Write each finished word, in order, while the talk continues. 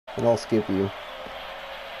And I'll skip you.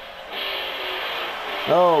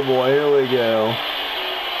 Oh boy, here we go.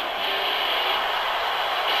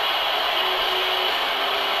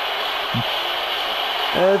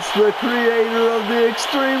 It's the creator of the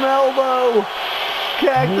extreme elbow,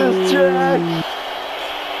 Cactus Jack.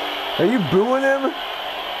 Are you booing him?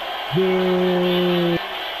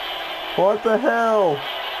 What the hell?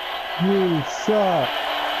 You suck.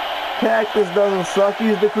 Cactus doesn't suck.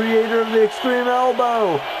 He's the creator of the extreme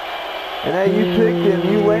elbow. And now you picked him.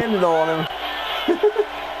 You landed on him.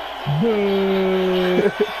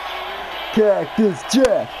 Cactus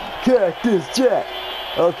Jack. Cactus Jack.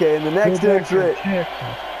 Okay, and the next entrant.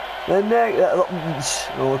 The next.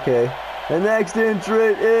 Okay. The next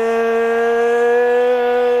entrant is.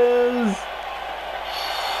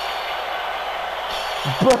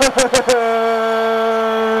 Burn!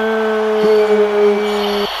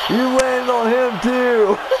 You landed on him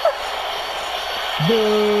too.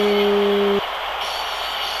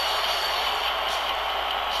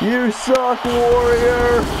 You suck,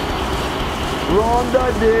 Warrior. Ronda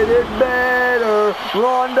did it better.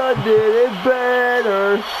 Ronda did it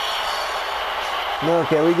better.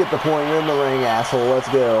 Okay, we get the point. You're in the ring, asshole. Let's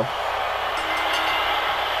go.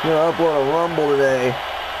 I'm gonna upload a Rumble today.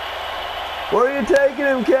 Where are you taking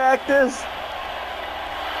him, Cactus?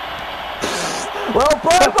 Well,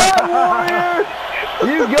 bye-bye, Warrior.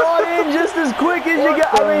 You got in just as quick as you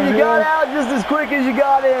got. You got out just as quick as you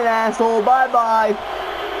got in, asshole. Bye-bye.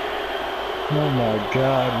 Oh my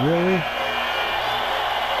God, really?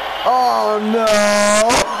 Oh no!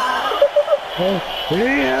 Oh,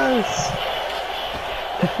 yes!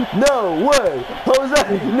 No way!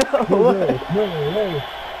 Jose, no way! No way!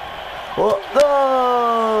 Oh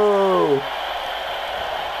no!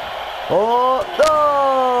 Oh no!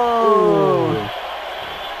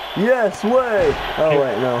 Yes, way! Oh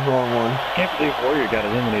wait, no, wrong one. I can't believe Warrior got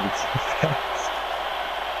eliminated so fast.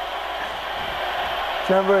 It's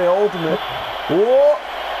not very ultimate. Whoa!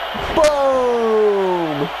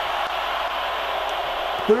 Boom!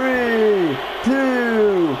 3,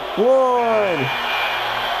 2, 1.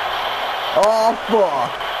 Oh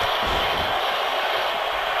fuck!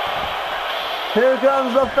 Here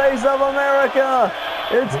comes the face of America.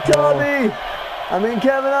 It's Tubby. I mean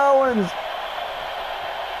Kevin Owens.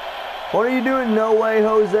 What are you doing? No way,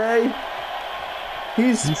 Jose.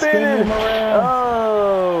 He's spinning.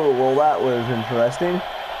 Oh, well that was interesting.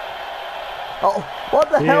 Oh,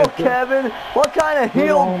 what the hell, Kevin? What kind of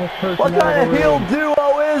heel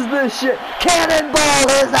duo is this shit? Cannonball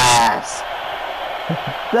his ass!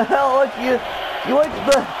 The hell, what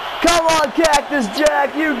the? Come on, Cactus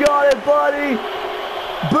Jack, you got it, buddy.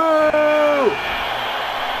 Boo!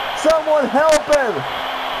 Someone help him!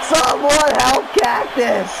 Someone help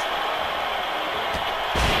Cactus!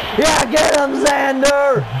 Yeah, get him,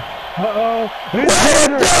 Xander! Uh-oh!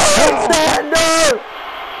 Xander!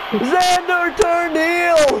 Xander turned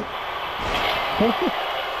heel!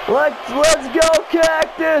 Let's go,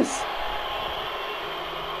 Cactus!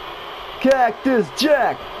 Cactus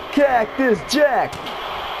Jack! Cactus Jack!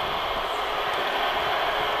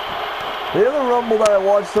 The other Rumble that I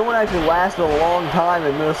watched, someone actually lasted a long time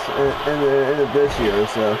in this year,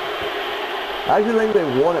 so I actually think they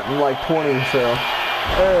won it in like 20, so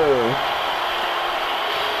oh.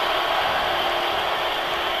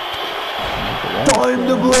 Time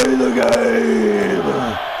to play the game!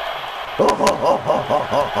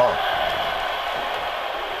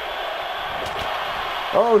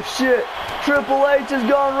 Oh shit! Triple H has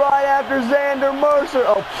gone right after Xander Mercer.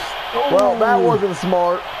 Oh, well, that wasn't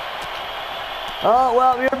smart. Oh,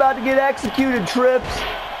 well, you're about to get executed, Trips.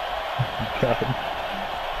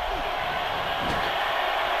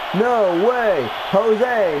 No way.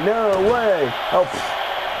 Jose, no way. Oh,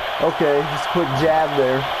 okay, just a quick jab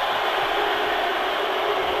there.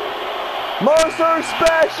 Mercer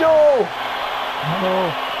special!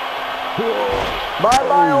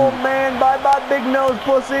 Bye-bye, old man. Bye-bye, big nose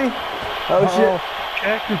pussy. Oh, shit.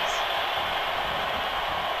 Cactus.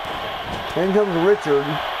 In comes Richard.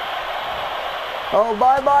 Oh,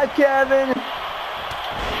 bye-bye, Kevin.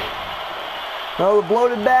 Oh, the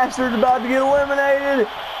bloated bastard's about to get eliminated.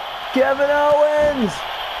 Kevin Owens.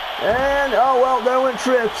 And, oh, well, there went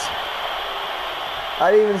Trips.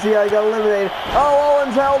 I didn't even see how he got eliminated. Oh,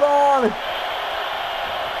 Owens held on.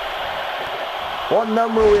 What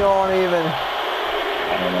number are we on even? I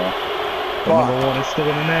don't know. Number 1 is still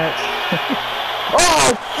in the match.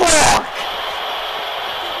 Oh, fuck!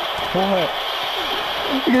 What?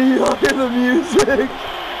 Can you hear the music?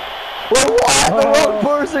 Well, what? The wrong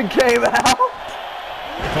person came out.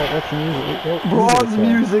 Oh, what's the music? Braun's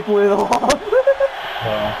music went off.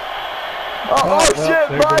 Oh shit,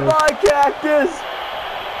 bye-bye, Cactus.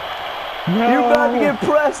 No. You're about to get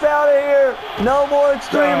pressed out of here. No more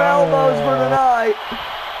extreme elbows for tonight.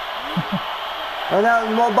 And now,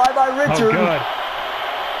 well, bye-bye, Richard. Oh, God.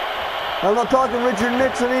 I'm not talking Richard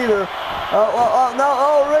Nixon either.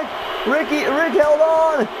 No, Rick held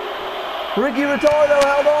on. Ricky Retardo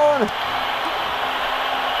held on.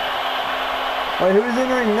 Wait, who's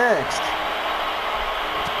entering next?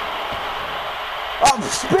 Oh,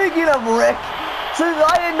 speaking of Rick, since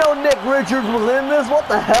I didn't know Nick Richards was in this, what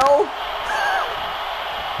the hell?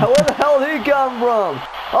 Where the hell did he come from?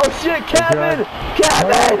 Oh shit, Kevin!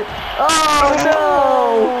 Kevin! Oh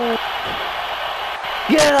no!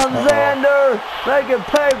 Get him, Xander! Make him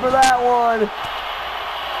pay for that one!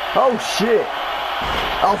 Oh shit!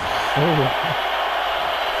 Oh!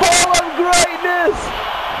 Fall of greatness!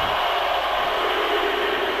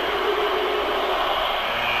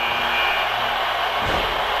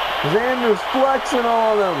 Xander's flexing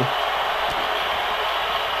on him.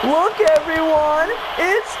 Look, everyone,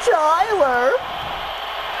 it's Tyler.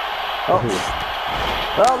 Oh,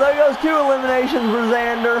 well, there goes 2 eliminations for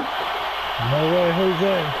Xander. No way,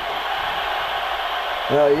 Jose.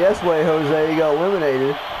 Yes way, Jose. You got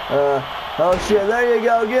eliminated. Oh shit, there you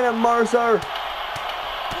go. Get him, Mercer.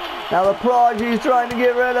 Now the prodigy's trying to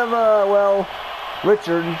get rid of, well,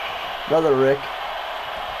 Richard. Another Rick.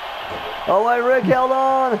 Oh wait, Rick held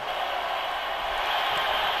on.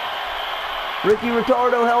 Ricky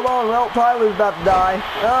Retardo held on. Well, Tyler's about to die.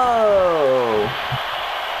 Oh.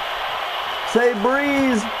 Say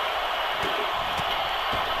Breeze.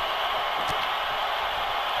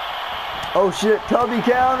 Oh shit, Tubby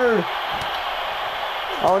countered.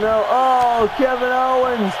 Oh no, oh, Kevin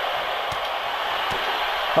Owens.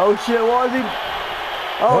 Oh shit, was he?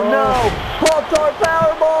 Oh no, Pop-Tart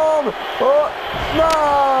powerbomb. Oh, no,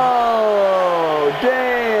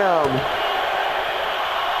 damn.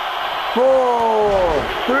 4,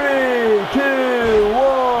 3, 2,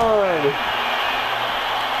 1.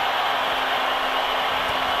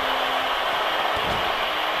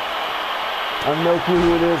 I have no clue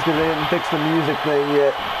who it is because they didn't fix the music thing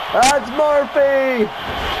yet. That's Murphy!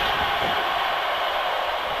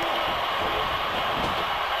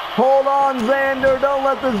 Hold on, Xander. Don't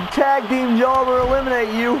let this tag team jobber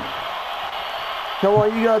eliminate you. Come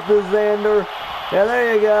on, you got this, Xander. Yeah,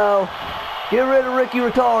 there you go. Get rid of Ricky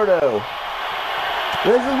Retardo.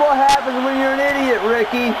 This is what happens when you're an idiot,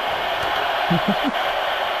 Ricky.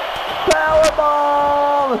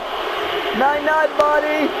 Powerbomb! Night-night,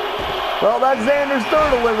 buddy. Well, that's Xander's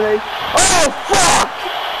 3rd elimination. Oh, fuck!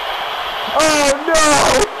 Oh, no!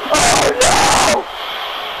 Oh, no!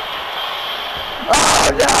 Oh,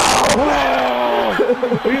 no!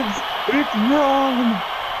 It's wrong.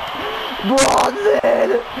 Bronson!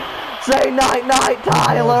 Say night-night,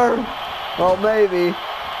 Tyler! Well, maybe.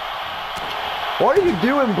 What are you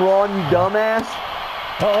doing, Braun, you dumbass?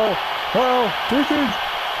 Richard!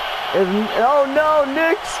 Oh, no,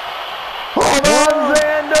 Nix! Hold on,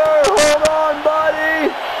 Xander! Hold on, buddy!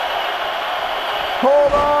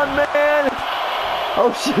 Hold on, man!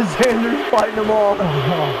 Oh shit, Xander's fighting them off.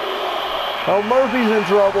 Oh, Murphy's in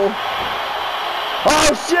trouble.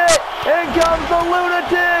 Oh shit! In comes the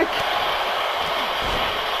lunatic!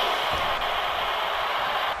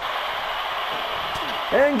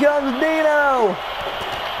 In comes Dino!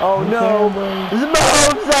 Oh no! Move,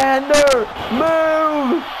 Xander!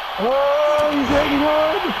 Move! Oh, he's hanging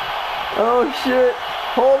on! Oh shit!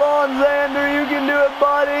 Hold on, Xander! You can do it,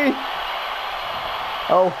 buddy!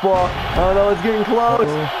 Oh fuck! Oh no, it's getting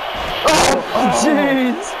close! Oh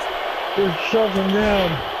jeez! Just shove him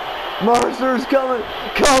down. Mercer's coming!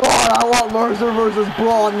 Come on! I want Mercer versus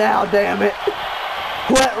Braun now, damn it!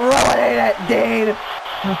 Quit ruining it, Dean!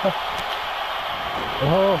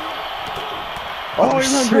 Oh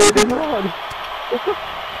shit!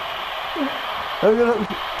 I'm gonna...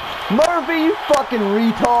 Murphy, you fucking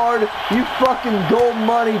retard! You fucking gold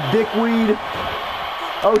money dickweed!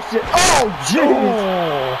 Oh shit! Oh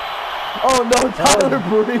jeez! Oh no, Tyler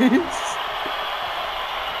Breeze!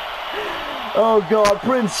 Oh god,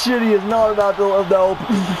 Prince Shitty is not about to love no.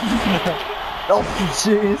 Oh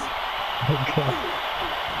jeez! Okay.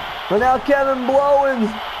 But now Kevin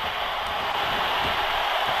Blowens.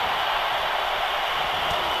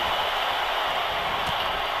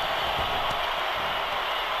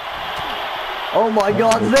 Oh my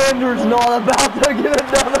god, Xander's not about to get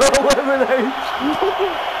another elimination.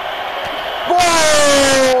 4!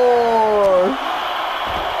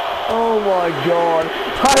 Oh my god.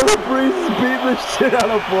 Tyler Breeze is beating the shit out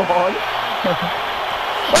of Braun.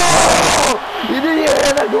 Oh! You didn't hear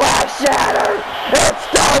the glass shatter! It's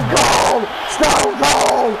Stone Cold! Stone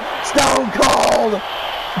Cold! Stone Cold!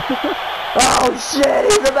 Oh shit,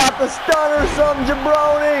 he's about to stun or some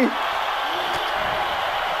jabroni!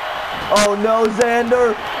 Oh no,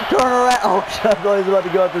 Xander! Turn around! Oh shit, I thought he was about to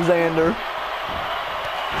go after Xander.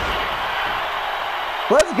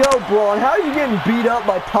 Let's go, Braun. How are you getting beat up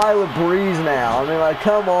by Tyler Breeze now? I mean, like,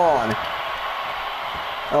 come on.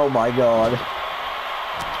 Oh my god.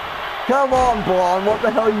 Come on, Braun. What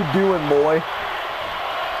the hell are you doing, boy?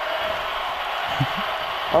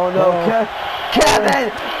 Oh no,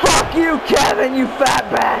 Kevin! Fuck you, Kevin, you fat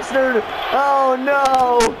bastard! Oh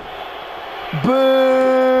no!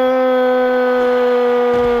 Boo!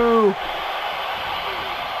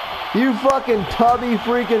 You fucking tubby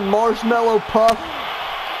freaking marshmallow puff.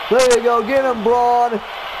 There you go, get him, Braun.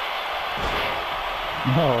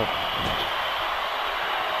 No.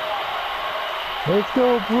 Let's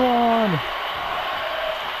go, Braun.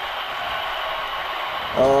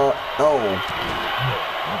 Oh.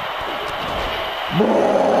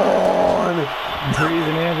 Braun! Breeze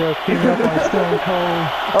and Ambrose teaming up on Stone Cold.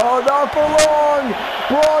 Oh, not for long!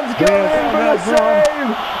 Braun's coming in for the save!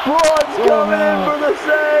 Braun's coming in for the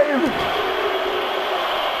save!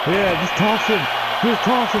 Yeah, just toss him. Just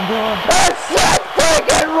toss him, Braun. That's Seth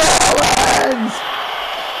freaking Rollins!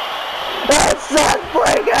 That's Seth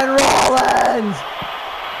freaking Rollins!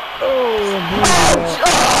 Ouch!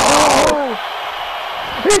 Oh!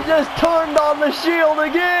 He just turned on the Shield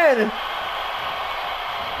again!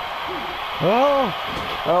 Oh!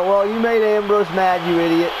 Oh, well, you made Ambrose mad, you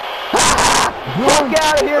idiot. Fuck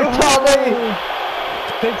out of here, Tommy!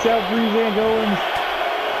 Takes out Breeze and Owens.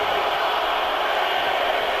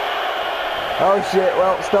 Oh shit,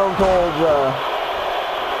 well, Stone Cold's,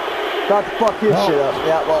 about to fuck his shit up.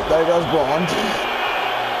 Yeah, well, there goes Braun.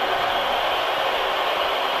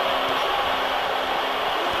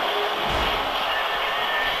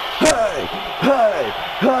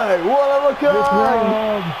 Hey, one of a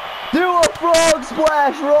kind! Do a frog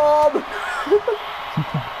splash, Rob!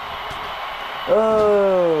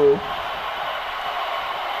 Oh.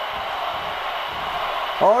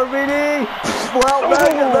 RVD! Well,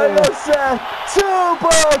 there goes Seth.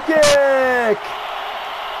 Super kick!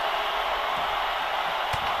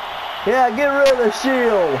 Yeah, get rid of the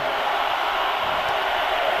Shield.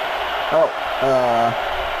 Oh,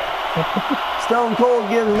 Stone Cold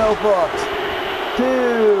gives no fucks.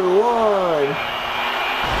 2, 1.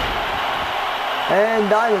 And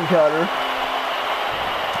Diamond Cutter.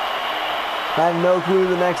 I have no clue who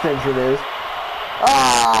the next entrant is.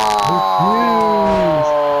 Oh,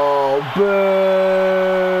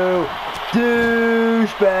 boo!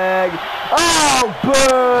 Douchebag! Oh, boo!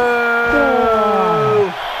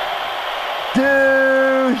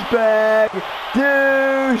 Douchebag!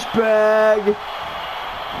 Douchebag!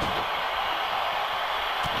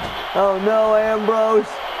 Oh no,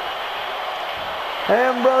 Ambrose!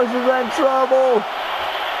 Ambrose is in trouble!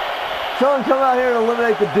 Someone come out here and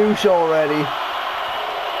eliminate the douche already.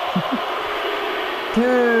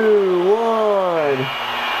 2, 1.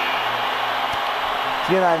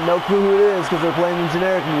 Again, I have no clue who it is because they're playing the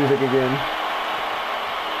generic music again.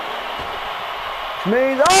 Which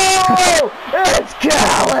means, oh! It's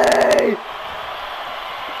Callie!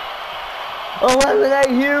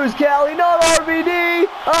 Eliminate Hughes, Callie, not RVD!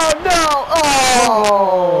 Oh no!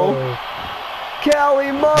 Oh!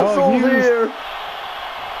 Callie Muscles here!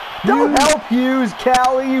 Don't help Hughes,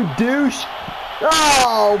 Callie, you douche!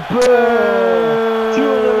 Oh, boo! 2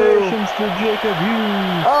 eliminations for Jacob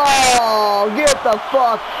Hughes. Oh, get the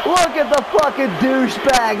fuck! Look at the fucking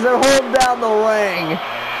douchebags! They're holding down the ring!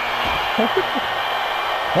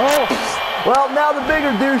 Oh! Well, now the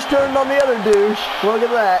bigger douche turned on the other douche. Look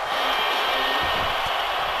at that.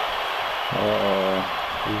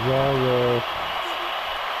 Cesaro.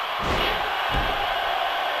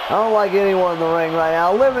 I don't like anyone in the ring right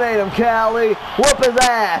now. Eliminate him, Callie. Whoop his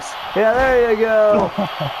ass. Yeah, there you go.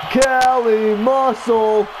 Callie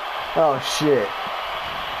Muscle. Oh, shit.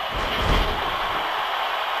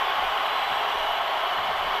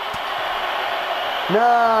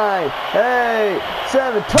 Nine, 8,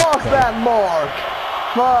 7. Toss that mark.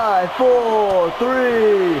 5, 4,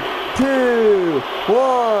 3, 2,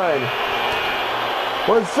 1.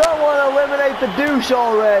 Would someone eliminate the douche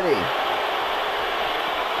already?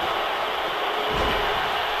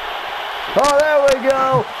 Oh, there we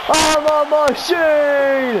go. I'm a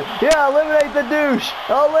machine. Yeah, eliminate the douche.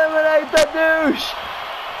 Eliminate the douche.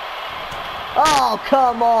 Oh,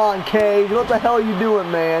 come on, Cage. What the hell are you doing,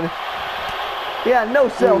 man? Yeah, no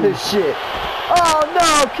sell his shit. Oh,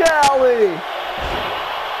 no, Callie.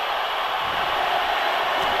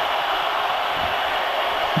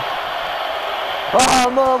 Oh,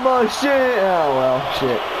 mama, shit. Oh, well,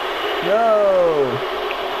 shit. No.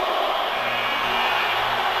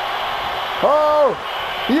 Oh,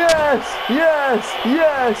 yes, yes,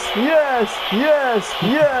 yes, yes, yes,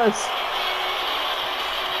 yes.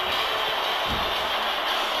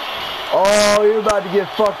 Oh, you're about to get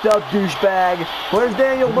fucked up, douchebag. Where's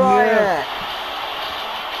Daniel Bryan at?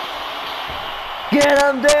 Get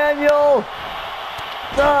him, Daniel!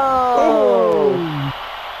 Oh!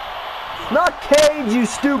 Not Cage, you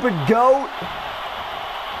stupid goat!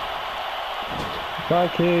 Bye,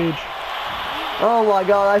 Cage. Oh my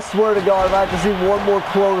god, I swear to god, if I have to see one more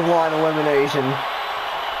clothesline elimination.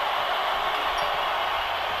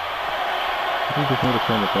 I think just need to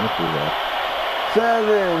turn the finish off.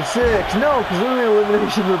 7, 6, no, because then the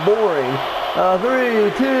eliminations are boring.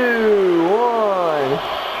 3, 2,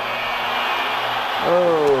 1.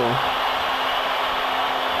 Oh.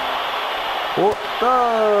 Oh.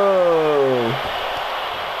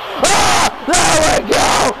 Ah! There we go!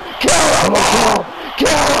 Kill them all!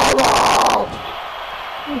 Kill them all!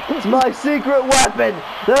 It's my secret weapon.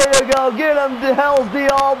 There you go. Get him to Hell's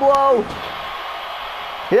Diablo.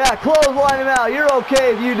 Yeah, clothesline him out. You're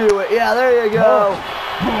okay if you do it. Yeah, there you go.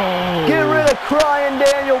 Get rid of crying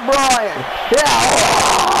Daniel Bryan. Yeah.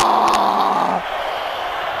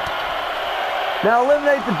 Now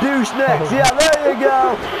eliminate the douche next. Yeah, there you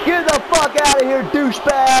go. Get the fuck out of here,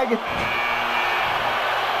 douchebag.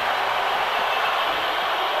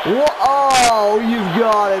 Oh, you've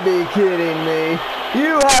got to be kidding me.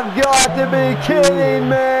 You have got to be kidding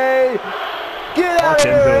me. Get out of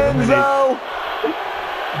here, Enzo.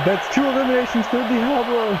 That's 2 eliminations for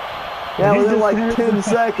Diablo. Yeah, within like 10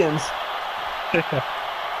 seconds.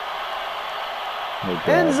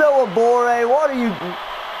 Enzo Abore, what are you...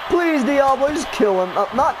 Please, Diablo, just kill him.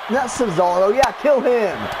 Not Cesaro. Yeah, kill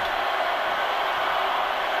him.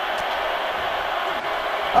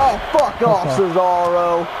 Oh, fuck off,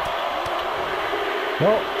 Cesaro.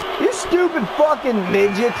 No. You stupid fucking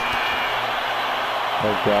midget.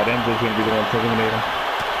 Oh, God. Enzo's going to be the one to eliminate him.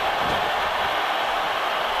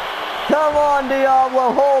 Come on,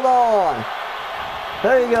 Diablo. Hold on.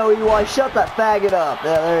 There you go, EY. Shut that faggot up.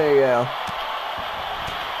 Yeah, there you go.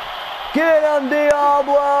 Get him,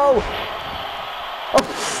 Diablo! Oh,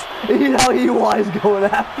 you know EY's going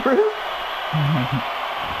after him?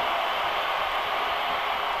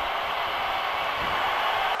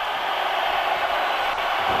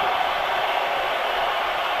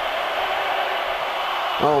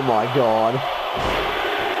 Oh my god.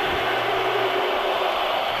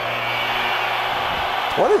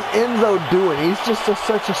 What is Enzo doing? He's just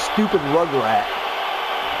such a stupid rugrat.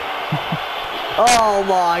 Oh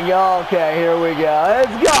my god, okay, here we go.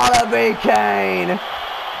 It's gotta be Kane!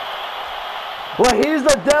 Well, he's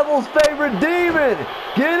the devil's favorite demon!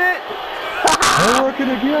 Get it? They're working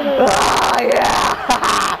together! Ah,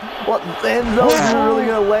 yeah! What, Enzo's really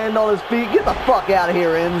gonna land on his feet? Get the fuck out of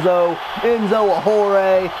here, Enzo. Enzo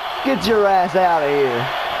Ahore. Get your ass out of here.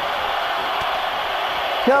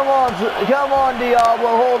 Come on,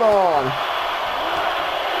 Diablo, hold on.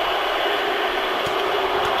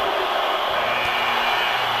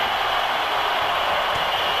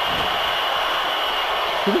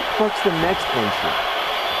 Who the fuck's the next entrant?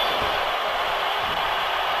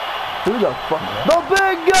 Who the fuck? The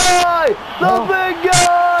big guy! The big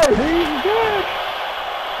guy! He's good!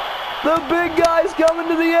 The big guy's coming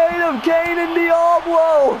to the aid of Kane and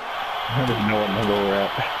Diablo! I don't even know what number we're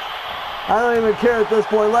at. I don't even care at this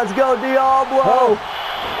point. Let's go, Diablo!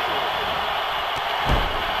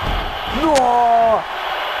 Oh.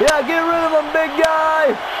 Yeah, get rid of him, big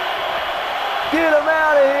guy! Get him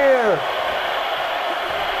out of here!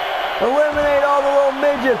 Eliminate all the little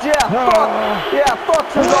midgets. Yeah, fuck. Yeah, fuck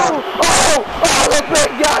Cesaro. Oh, the big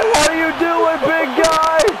guy. What are you doing, big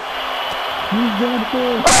guy? He's done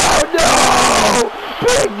for. Oh, no!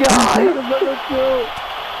 Big guy.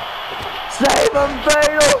 Save him,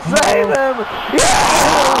 Fatal. Save him.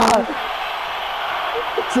 Yeah!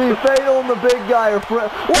 See, Fatal and the big guy are friends.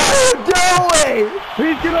 What are you doing?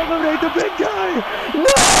 He's gonna eliminate the big guy.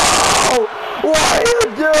 No! What are you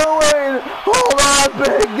doing? Hold on,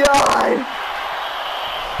 big guy!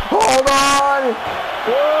 Hold on!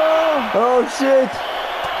 Oh, shit!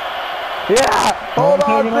 Yeah! Hold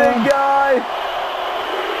on, big guy!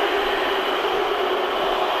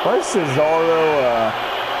 Why is Cesaro,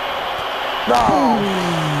 Oh!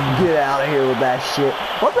 Get out of here with that shit.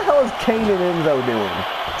 What the hell is Kane and Enzo doing?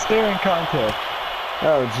 Staring contest.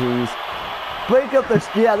 Oh, jeez. Break up their...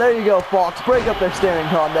 Yeah, there you go, Fox. Break up their staring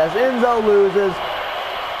contest. Enzo loses.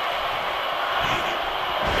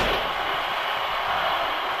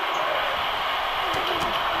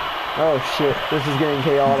 Oh shit, this is getting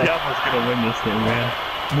chaotic. Diablo's gonna win this thing, man.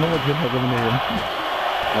 No one's gonna eliminate him.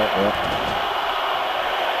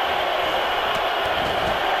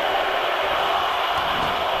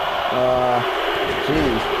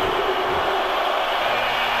 Jeez.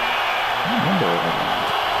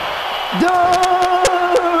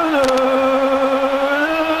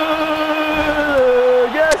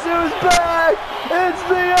 Guess who's back? It's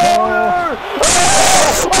the owner!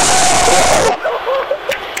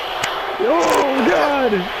 Oh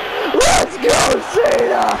God! Let's go,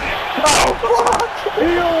 Cena! Oh fuck! He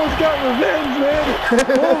almost got revenge, man!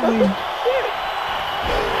 Holy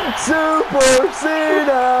Super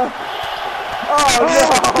Cena! Oh no!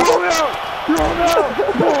 Throw it out! Throw it out!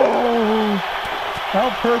 Whoa! How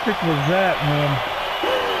perfect was that, man?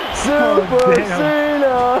 Super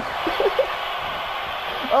Cena!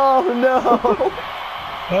 Oh no!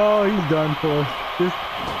 Oh, he's done for. Just...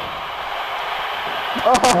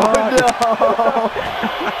 Oh no!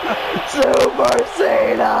 Super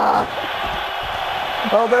Cena!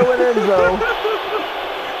 Oh, they went in though.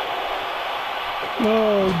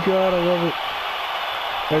 Oh God, I love it.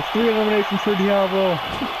 That's 3 eliminations for Diablo.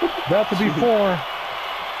 About to be 4.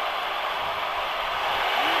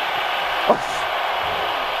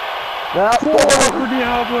 Now 4 for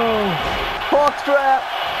Diablo. Hawk strap.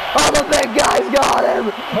 Oh, the big guy's got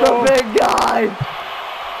him. The big guy.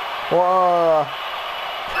 Whoa.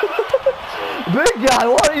 Big guy,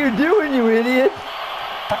 what are you doing, you idiot?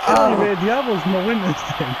 I tell you, man, Diablo's gonna win this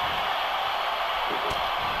thing.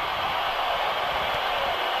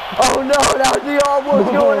 Oh no, now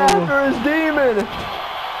Diablo's going after his demon.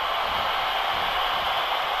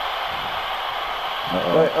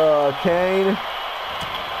 Wait, Kane.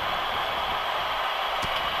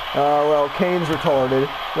 Well, Kane's retarded.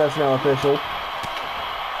 That's now official.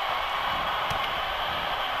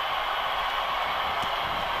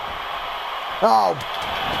 Oh!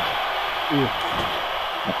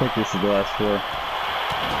 I think this is the last 4.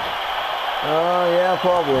 Yeah,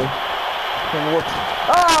 probably.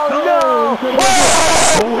 Oh no!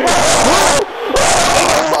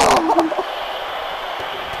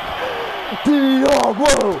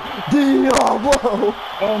 Diablo! Diablo!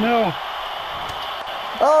 Oh no!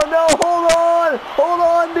 Oh no! Hold on! Hold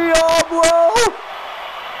on, Diablo!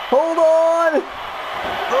 Hold on!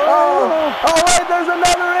 Oh wait, there's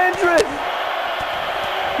another entrance!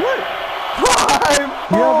 What? 5,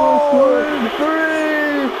 4, 3,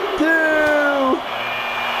 2.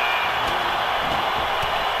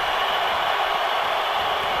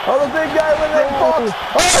 Oh, the big guy with the box.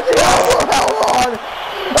 Oh, Diablo, held on.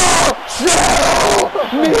 Oh,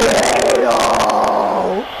 Miedo.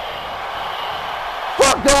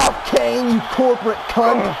 Fuck off, Kane, you corporate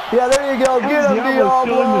cunt. Yeah, there you go. Get him,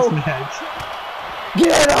 Diablo.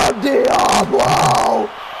 Get him, Diablo.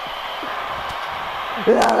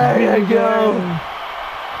 Yeah, there you go.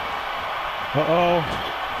 Uh-oh.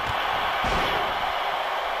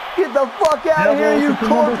 Get the fuck out of here, you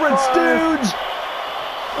corporate stooge.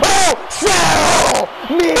 Oh, Cyril!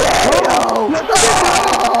 Miedo!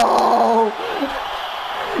 Oh!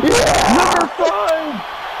 Yeah! Number 5!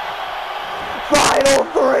 Final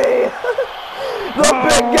 3! The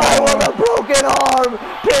big guy with a broken arm!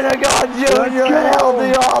 Pentagon Jr. and El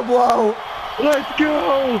Diablo! Let's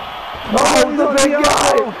go! Oh, the big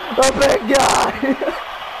guy! The big guy!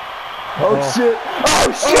 Oh shit!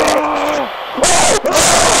 Oh shit! Oh!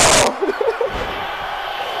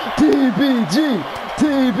 TBG!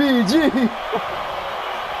 TBG!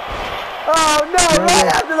 Oh no, right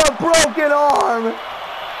after the broken arm!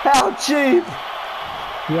 How cheap!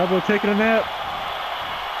 Diablo taking a nap.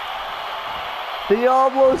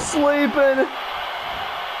 Diablo's sleeping!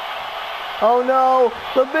 Oh no,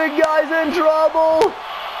 the big guy's in trouble!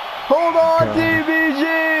 Hold on,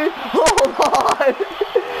 TBG! Hold on!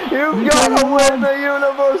 You've got to win the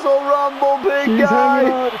Universal Rumble, big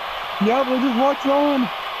guy! Diablo, just watch on!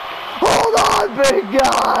 Hold on, big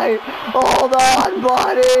guy! Hold on,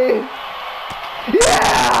 buddy!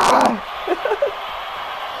 Yeah!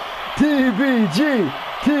 TBG!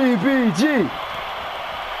 TBG!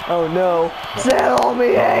 Oh no. Settle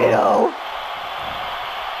me, Hado!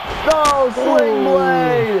 No, Sling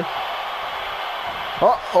Blade!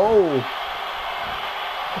 Uh-oh!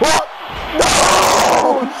 What?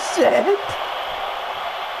 No! Shit!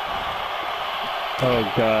 Oh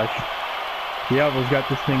gosh. Diablo's got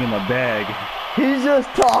this thing in the bag. He's just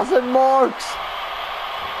tossing marks!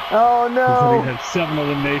 Oh He's no! going to have 7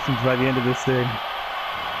 eliminations by the end of this thing.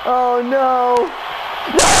 Oh no!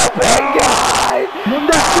 No, big guy! No,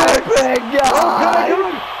 big guy! Oh,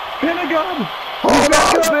 Pentagon! Hold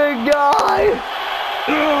on, big guy!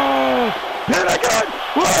 Oh, Pentagon!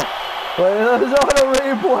 Wait, there's on a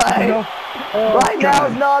replay. No. Oh, Right now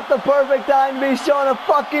is not the perfect time to be showing a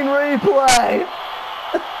fucking replay.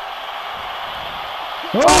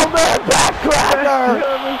 Oh man, backcracker!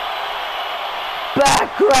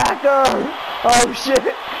 Backcracker! Oh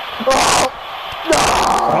shit! Oh no!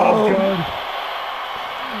 Oh god!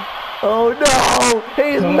 Oh no!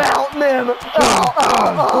 He's mounting him!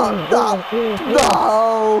 Oh, no!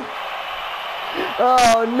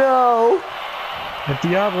 Oh no!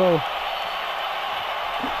 Diablo!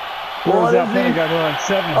 What is he? Pentagon on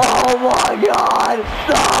 7. Oh my god!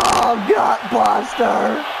 Oh,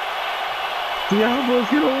 gutbuster! Diablo's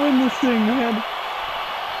gonna win this thing, man!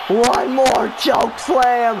 One more choke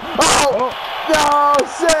slam! Oh! No!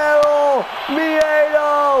 Cyril!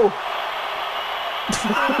 Miedo!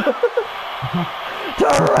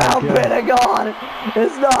 Turn around, Pentagon!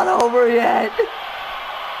 It's not over yet!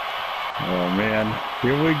 Oh man,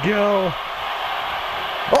 here we go!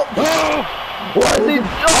 Oh! What is he?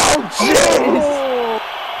 Oh, jeez!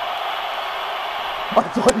 I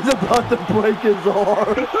thought he's about to break his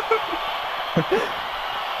arm.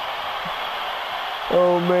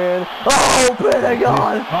 Oh man! Oh,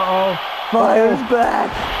 Pentagon! Fires back!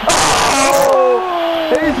 Oh!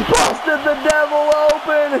 He's busted the devil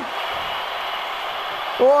open!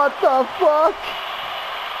 What the fuck?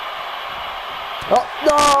 Oh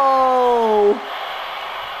no!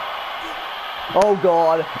 Oh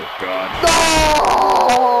god! Oh god!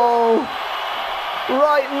 No!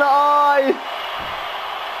 Right in the eye!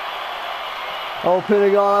 Oh,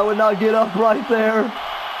 Pentagon, I would not get up right there.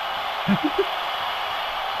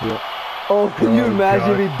 Yep. Oh, can you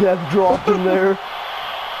imagine if he death dropped in there?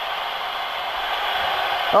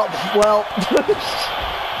 Oh, well.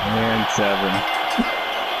 And 7.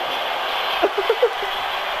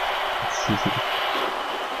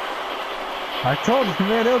 I told you,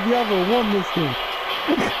 man, El Diablo won this thing.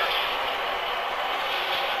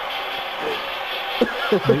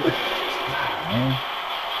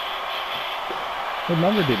 What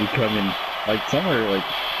number did he come in? Like somewhere like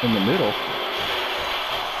in the middle.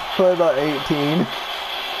 Probably about 18.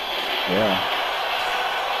 Yeah.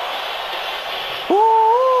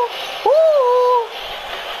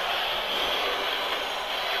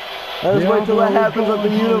 Let's wait till that happens at the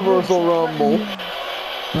Universal Rumble.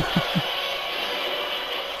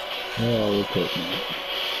 Oh, look at me.